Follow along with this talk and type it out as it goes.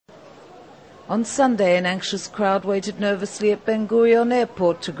On Sunday, an anxious crowd waited nervously at Ben Gurion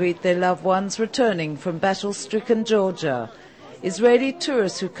Airport to greet their loved ones returning from battle-stricken Georgia. Israeli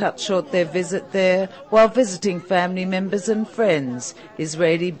tourists who cut short their visit there while visiting family members and friends.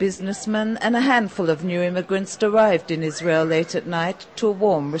 Israeli businessmen and a handful of new immigrants arrived in Israel late at night to a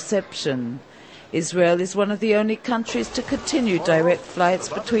warm reception. Israel is one of the only countries to continue direct flights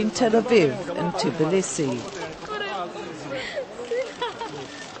between Tel Aviv and Tbilisi.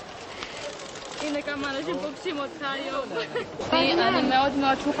 אני מאוד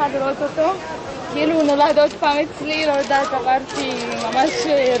מאוד שמחה לראות אותו. כאילו הוא נולד עוד פעם אצלי, לא יודעת, עברתי ממש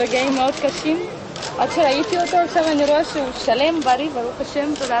רגעים מאוד קשים. עד שראיתי אותו, עכשיו אני רואה שהוא שלם, בריא, ברוך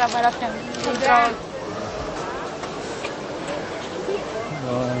השם, תודה רבה לכם. להתראות.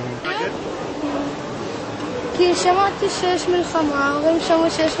 כי שמעתי שיש מלחמה, הורים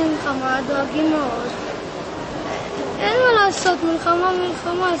שמעו שיש מלחמה, דואגים מאוד. אין מה לעשות, מלחמה,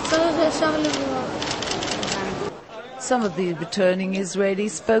 אז צריך ישר לברוח. Some of the returning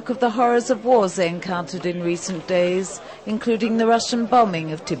Israelis spoke of the horrors of wars they encountered in recent days, including the Russian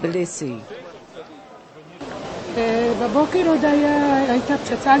bombing of Tbilisi. בבוקר עוד הייתה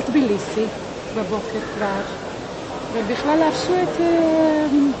פצצה על טביליסי, בבוקר כבר, ובכלל לבשו את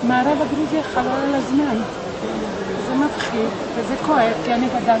מערב הגרוזיה חבל על הזמן. זה מפחיד וזה כואב, כי אני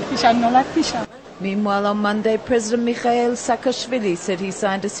גדלתי שם, נולדתי שם. Meanwhile, on Monday, President Mikhail Saakashvili said he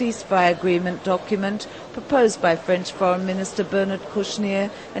signed a ceasefire agreement document proposed by French Foreign Minister Bernard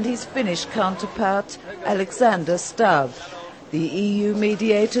Kouchner and his Finnish counterpart, Alexander Stubb. The EU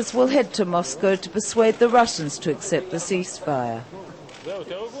mediators will head to Moscow to persuade the Russians to accept the ceasefire.